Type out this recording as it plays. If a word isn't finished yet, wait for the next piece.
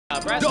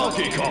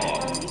Donkey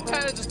Kong. He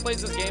kind of just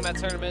plays this game at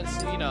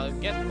tournaments, you know,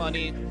 get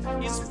money.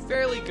 He's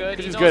fairly good.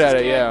 He's good at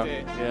it, yeah.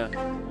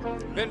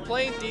 Been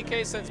playing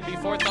DK since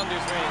before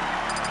Thunder's Reign.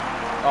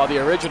 Oh, the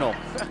original.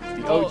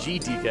 The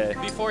OG DK.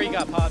 Before he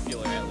got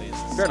popular, at least.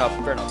 Fair enough,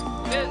 fair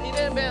enough. He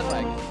didn't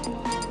bandwagon.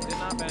 Did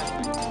not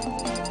bandwagon.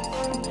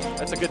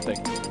 That's a good thing.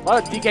 A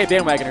lot of DK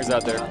bandwagoners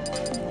out there.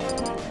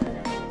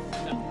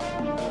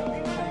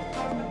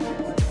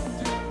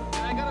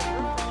 I got a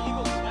group from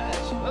Eagles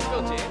match. Let's go,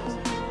 James.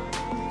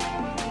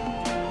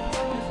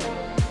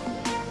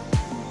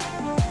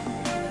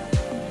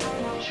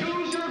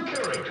 Choose your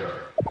character.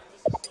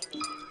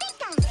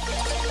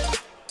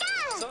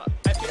 So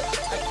I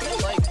feel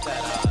like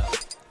that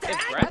if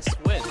Brass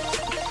wins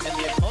and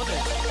the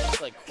opponent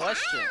like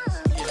questions,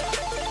 you know,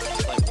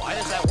 like why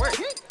does that work? I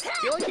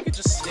feel like you could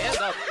just stand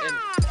up and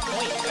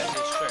point at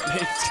his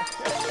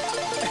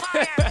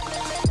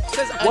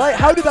shirt. Why?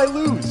 How did I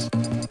lose?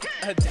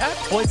 Adapt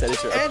Points at his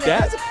shirt. and it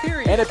has a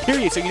period. And a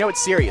period, so you know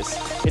it's serious.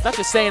 It's not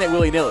just saying it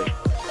willy-nilly.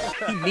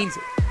 He means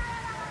it.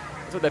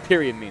 That's what that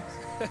period means.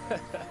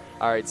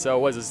 All right, so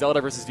what is it?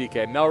 Zelda versus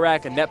DK.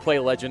 Mlrac, a net play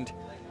legend.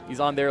 He's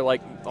on there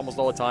like almost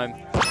all the time.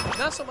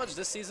 Not so much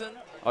this season.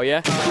 Oh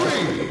yeah?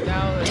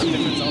 Now it's a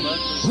different Zelda.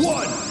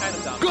 Kind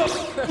of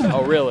dominant.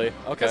 Oh really?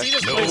 Because Okay. he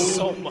just plays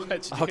so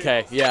much. Dude.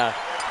 Okay, yeah,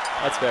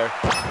 that's fair.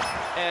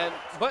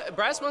 But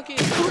Brass Monkey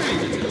is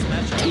really into this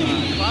matchup.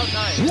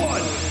 Cloud9,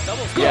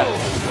 doubles. Yeah.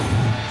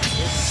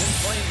 It's been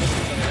playing with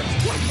each other ever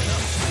since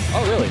 2.0.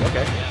 Oh really?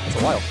 Okay, that's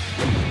a while.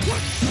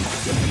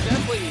 He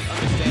definitely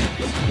understands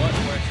what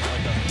works and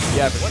what doesn't.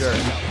 Yeah, for sure.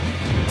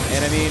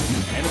 And I mean,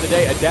 end of the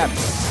day, adapt.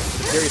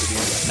 Seriously,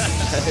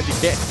 if you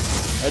can't,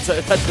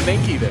 that's the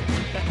main key there.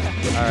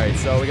 All right,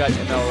 so we got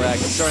Mlrac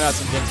throwing out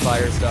some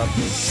Dinspire stuff.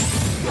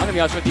 I'm gonna be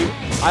honest with you,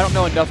 I don't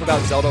know enough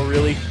about Zelda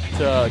really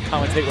to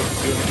commentate what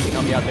he's doing. If you can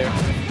help me out there.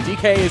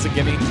 DK is a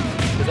gimme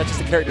because that's just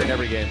a character in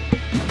every game.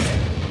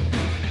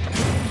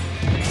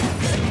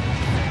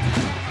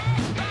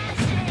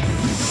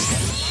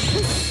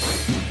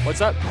 What's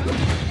up?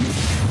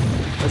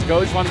 Let's go.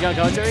 Just want to get on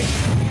commentary?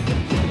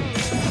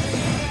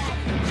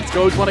 Let's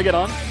go. Just want to get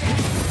on?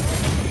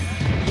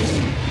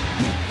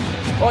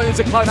 Oh, is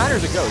it Cloud9 or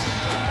is it Ghost?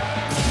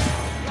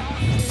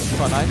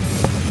 Cloud9?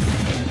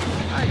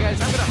 Alright guys,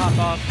 I'm gonna hop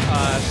off.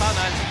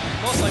 Cloud9's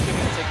most likely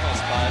gonna take my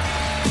spot.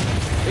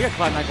 We got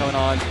Cloud9 coming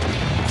on.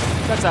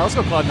 That's out. Let's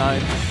go Cloud9.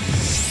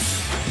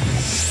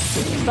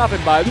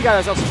 Stopping by. We got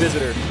ourselves a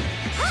visitor.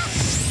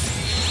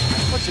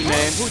 What's your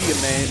name? Who do you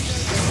name?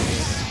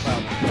 Well,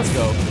 let's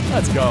go.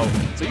 Let's go.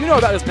 So you know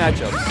about this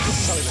matchup. This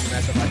is probably the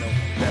matchup I know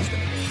best in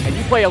the game. And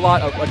you play a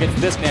lot against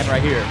this man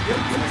right here.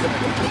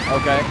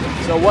 Okay.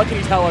 So what can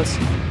you tell us?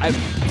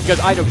 Because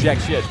I know jack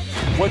shit.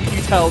 What can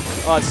you tell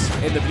us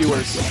and the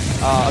viewers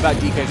about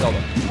DK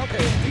Zelda?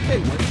 Okay, DK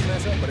wins the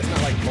matchup, but it's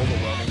not like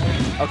overwhelming.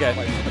 Okay.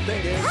 Like, the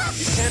thing is,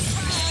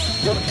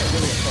 Zelda can't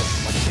really approach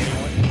like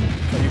anyone.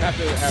 So you have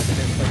to have the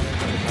play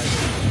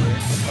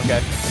Okay.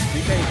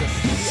 DK just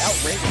he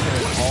outranges her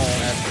in all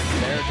aspects.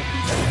 They're just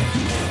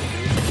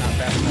not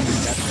fast enough to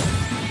catch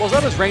them. Well,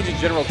 Zelda's range in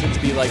general tends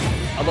to be like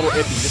a little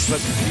iffy just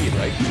because of speed,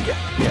 right?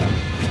 Yeah.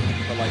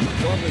 But like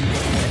normally what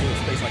you want to do is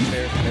space like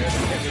theirs and theirs.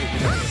 You can't really do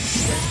that in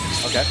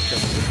space. Okay.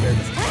 Because this bear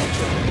doesn't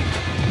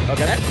count.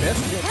 Okay. At best,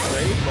 you'll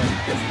trade, but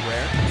it's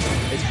rare.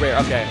 It's rare.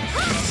 Okay.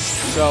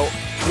 So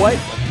what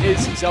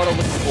is Zelda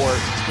looking for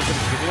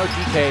specifically? You know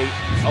DK.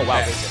 Oh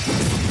wow.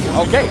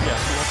 Okay. Yeah,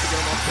 he wants to get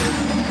him off stage.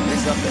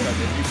 It's up there.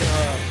 You can,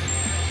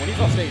 when he's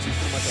off stage, he's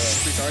pretty much a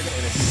free target,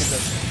 and if you can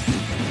just,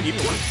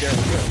 even when Jared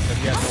was good, because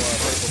he has no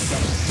vertical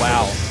stomach.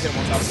 Wow. Hit him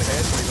on top of the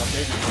head, so he's off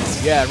stage.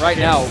 Yeah, and right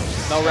now,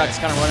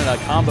 Mlrac's kind of running a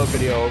combo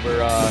video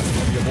over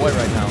your boy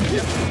right now.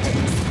 Yeah.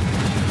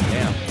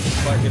 Damn.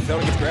 But if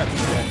Zelda gets grabbed,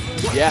 he's dead.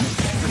 Yeah,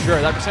 for sure.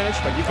 That percentage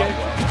by DK?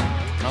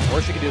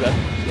 Or she could do that.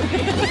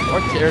 Or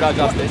air dodge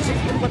off stage.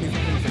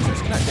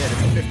 It's not dead,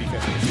 it's a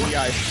 50-50.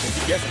 If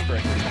he gets it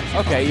correctly.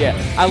 Okay, yeah.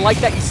 I like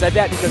that you said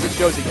that because it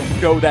shows that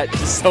you know that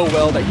just so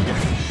well that you can.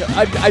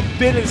 I've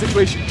been in a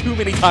situation too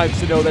many times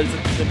to know that it's,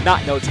 to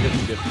not know it's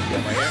 50-50.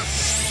 Yeah, right here.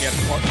 Yeah,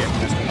 the part, yeah.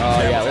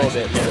 Oh, yeah, a little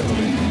bit. Yeah, a little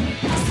bit.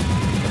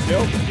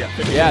 Still? Yeah,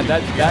 50. Yeah,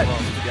 that. Yeah,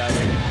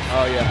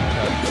 Oh, yeah.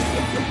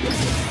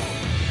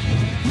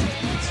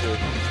 Let's see.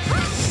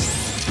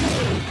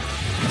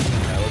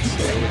 Let's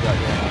see what we got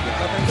going on.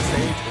 Covering the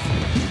stage is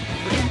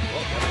pretty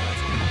well.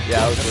 Yeah,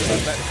 that was That's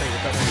really about to say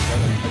recovering each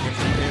other against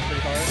DK is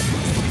pretty hard.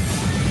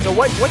 So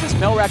what does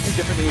Mlrac do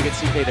differently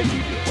against DK that you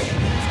do?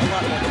 A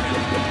lot more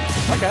defensive.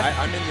 Okay.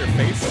 I'm in your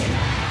face, and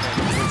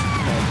which,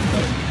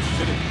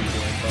 shouldn't be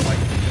doing, but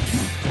like,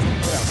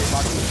 put out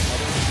hitboxes with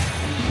others.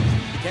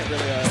 You can't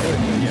really,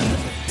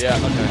 Yeah,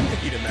 okay.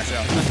 he didn't mess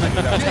out.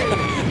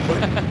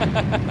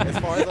 But as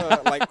far as,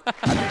 like,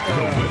 I think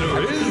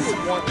you would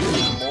want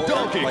more,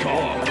 Donkey like,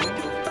 Kong.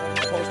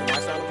 opposed to my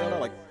style of Zelda,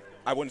 like,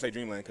 I wouldn't say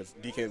Dreamland, because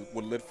DK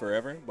would live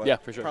forever, but yeah,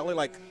 for sure. probably,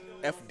 like,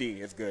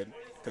 FD is good.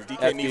 Because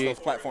DK FD. needs those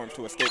platforms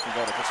to escape from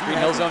Zelda. Green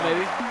Hill Zone,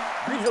 maybe?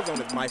 Green Hill Zone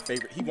is my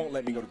favorite. He won't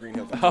let me go to Green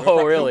Hill Zone.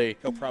 Oh, really?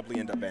 He'll probably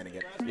end up banning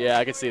it. Yeah,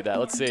 I can see that.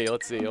 Let's see.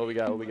 What we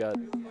got?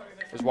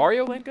 Is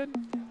Wario Land good?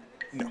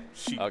 No,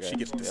 she Okay.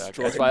 gets Yeah,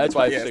 destroyed. okay. That's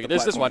why I Yeah, was it's the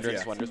just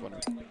platforms,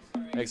 wondering.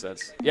 yeah. Makes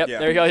sense. Yep, Yeah.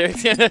 there you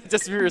go.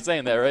 Just you were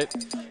saying that, right?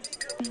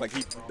 Like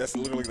that's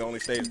literally the only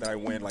stage that I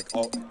win. Like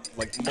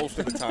most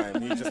of the time,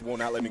 he just will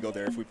not let me go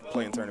there if we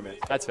play in tournament.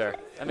 That's fair.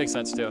 That makes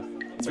sense too.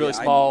 It's But really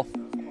yeah, small.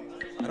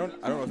 I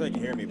don't know if they can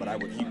hear me, but I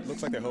would. He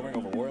looks like they're hovering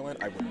over Warland.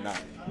 I would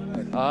not.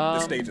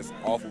 This stage is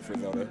awful for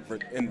Zelda.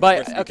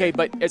 But okay,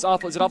 but it's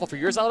awful. Is it awful for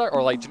your Zelda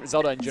or like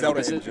Zelda in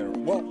general? Zelda in general.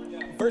 Well,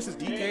 versus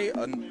DK,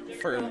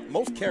 for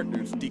most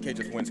characters, DK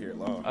just wins here.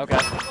 Okay.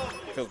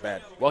 Feels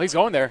bad. Well, he's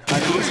going there. I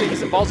mean,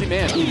 he's a ballsy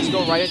man. He's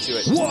going right into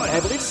it. And I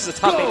believe this is a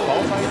top 8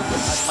 qualifier, but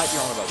I might be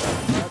wrong about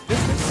that. This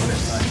is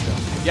side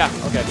stuff. Yeah,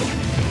 okay.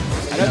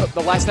 I know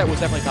the last set was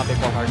definitely top 8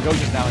 qualifier.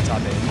 Gojo's now in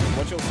top 8.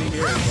 What you'll see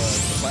here is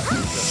the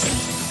platform.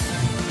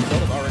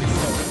 Zelda's already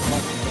slow.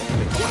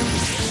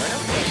 Right now,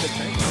 we have a good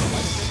tank.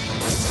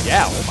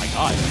 Yeah, oh my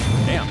god.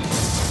 Damn.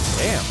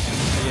 Damn.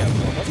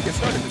 Yeah, once you get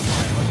started, it's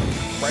fine. Like,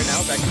 right now,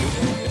 back in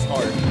neutral, it's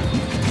hard.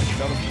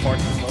 Zelda's far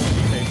too slow.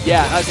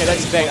 Yeah, okay,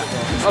 that's the thing.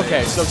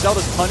 Okay, so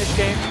Zelda's punish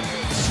game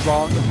is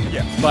strong,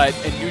 Yeah. but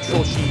in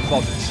neutral she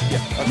falters.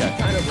 Yeah. Okay.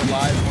 Kind of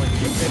relies on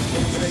you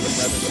making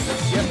mistakes rather than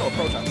he has no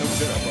approach out, no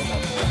good approach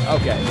out.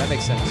 Okay, that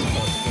makes sense.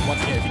 But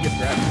once again, if he gets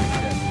grabbed, he's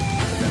dead.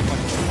 That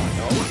punish is fine.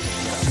 No.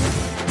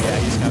 Yeah,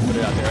 you just gotta put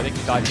it out there. I think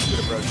he dodged a good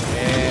approach.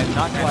 And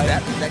not quite.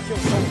 And that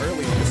kills so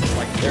early. This is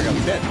like, there you go,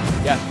 he's dead.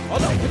 Yeah. Oh,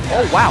 no.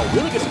 Oh, wow.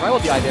 Really good survival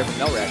of the eye there from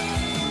Mlrac.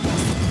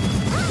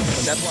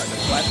 But that's why the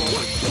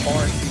platform, the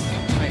bar,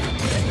 tiny,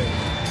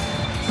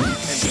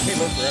 and he came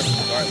over forever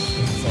regardless.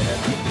 So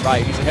heavy.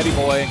 Right, he's a heavy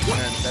boy.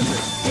 And that's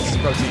it. This is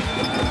protein.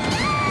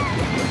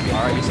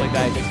 All right, just like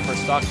that, he takes the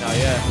first stock now,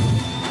 yeah.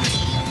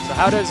 So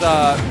how does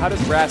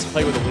Brass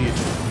play with a lead?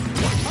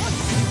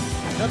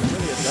 He doesn't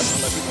really adjust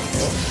unless he wants to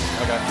go.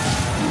 Okay.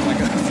 Like,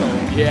 so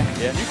Yeah.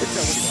 you can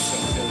tell when he wants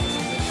to go.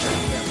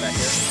 Back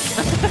here.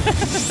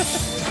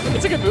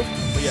 It's a good move.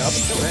 But yeah, up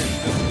until then,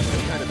 he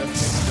kind of doesn't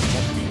just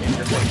want to be in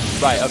your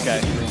face. Right, okay.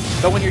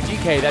 But when you're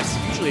DK, that's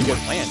usually a good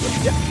plan.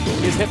 Yeah.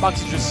 His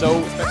hitbox is just so...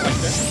 Like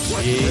this.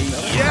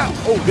 Yeah.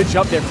 Oh, good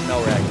jump there from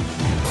Mlrac.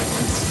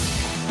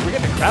 We're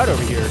getting a crowd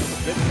over here. Oh,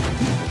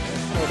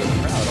 the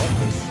crowd, all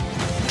this.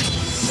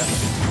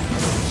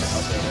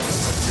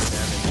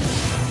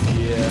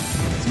 Yeah.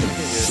 It's good to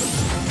get here.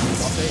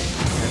 I'll say it.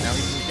 And now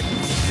he's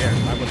there.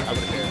 I would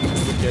have dared.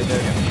 Good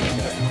there.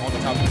 Yeah. On the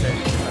top of the stage.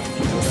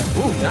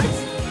 Ooh, nice.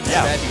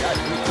 Yeah. Bad DI.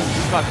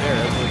 He's caught there.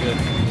 That's really good.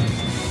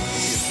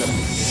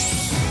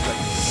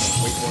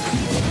 Wait for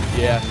it.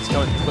 Yeah, it's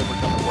coming. Quick,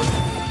 we're coming forward.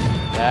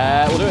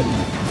 That will do it.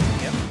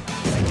 Yep.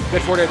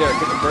 Good forward there.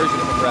 Good conversion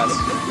of the press. So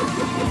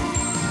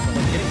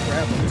getting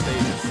grabbed on the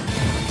stage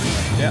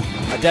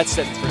is A death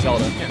sentence for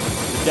Zelda. Yeah.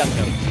 The death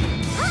note.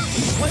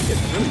 playing it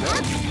really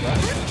well.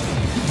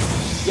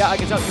 Yeah, I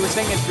can tell. You were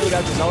saying it's really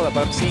bad for Zelda,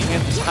 but I'm seeing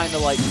him just kind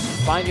of like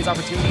find his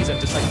opportunities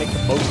and just like make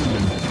the most of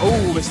it.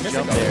 Oh, missed the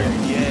jump there.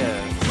 Yeah.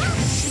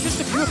 He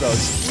missed a few of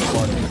those.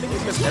 I think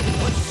he's missed every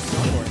punch.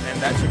 And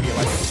that should be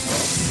like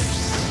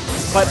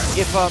But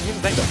if, here's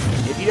the thing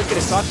though, if he does get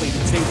a stock lead,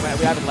 say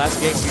we have in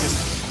last game, we just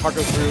hard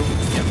go through,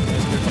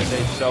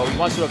 stage. So he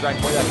wants to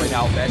grind for that right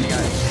now. bad DI.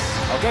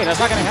 Okay, that's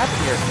not going to happen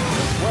here.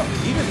 Well,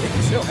 even if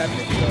it's still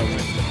happening, if he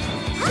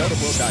Zelda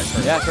will die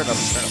first. Yeah, fair enough.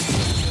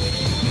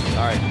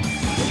 All right.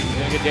 He's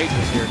going to get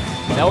dangerous here.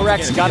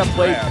 Mlrac's got to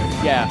play.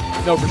 Yeah,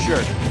 no, for sure.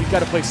 He's got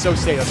to play so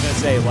safe. I was going to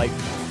say, like,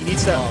 he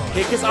needs to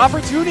pick his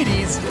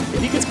opportunities.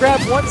 If he gets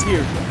grabbed once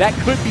here, that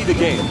could be the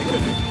game. It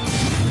could be.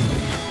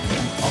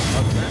 All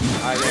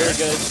right, very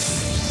good.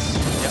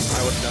 Yep,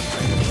 I would have done the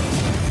same.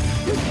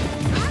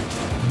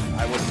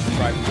 I would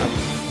try.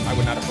 I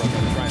would not have broken.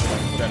 I would try and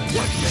put that in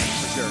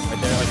for sure. Right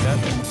there, like that.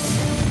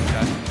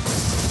 Okay.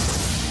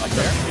 Like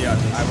there? Yeah,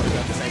 I would have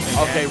done the same thing.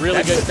 Okay, And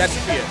really good. That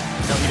should be it.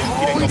 No,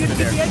 he didn't go get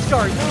there. the edge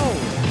guard. No.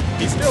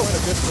 He's still in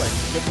a good place.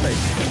 Good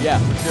place. Yeah,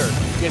 for sure.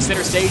 Get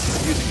center stage,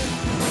 he's using it.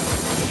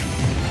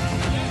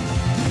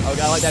 Oh,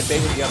 I like that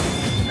bait with the up.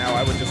 Now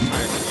I would just try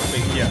and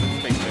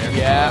face there.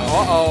 Yeah,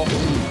 uh-oh.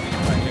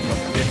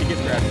 If he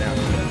gets grabbed now.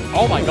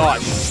 Oh my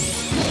gosh.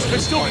 This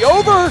could still be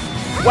over.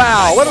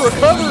 Wow, what a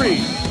recovery.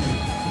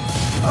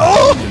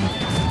 Oh!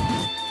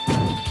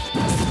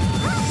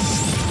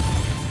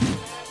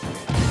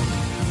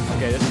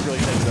 Okay, this is really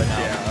tense right now.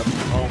 Yeah.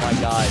 Oh my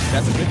god.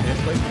 That's a good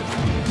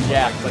placement.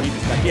 Yeah, but he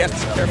just got He has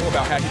to be careful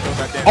about how he goes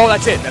back there. Oh,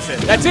 that's it. That's it.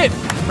 That's it.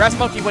 Brass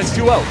Monkey wins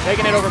 2-0,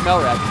 taking it over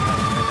Mlrac.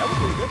 That was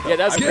pretty good. Yeah,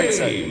 that's I've great never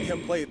set. seen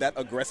him play that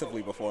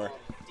aggressively before.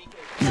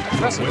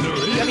 Impressive.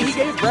 I mean, he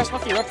gave Brass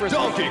Monkey a run for his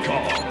money. Donkey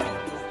Kong.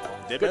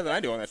 Did better than I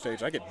do on that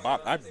stage. I get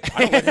bopped. I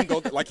don't let him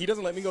go. Like, he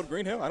doesn't let me go to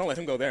Green Hill. I don't let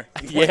him go there.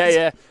 Yeah,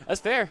 yeah.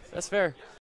 That's fair. That's fair.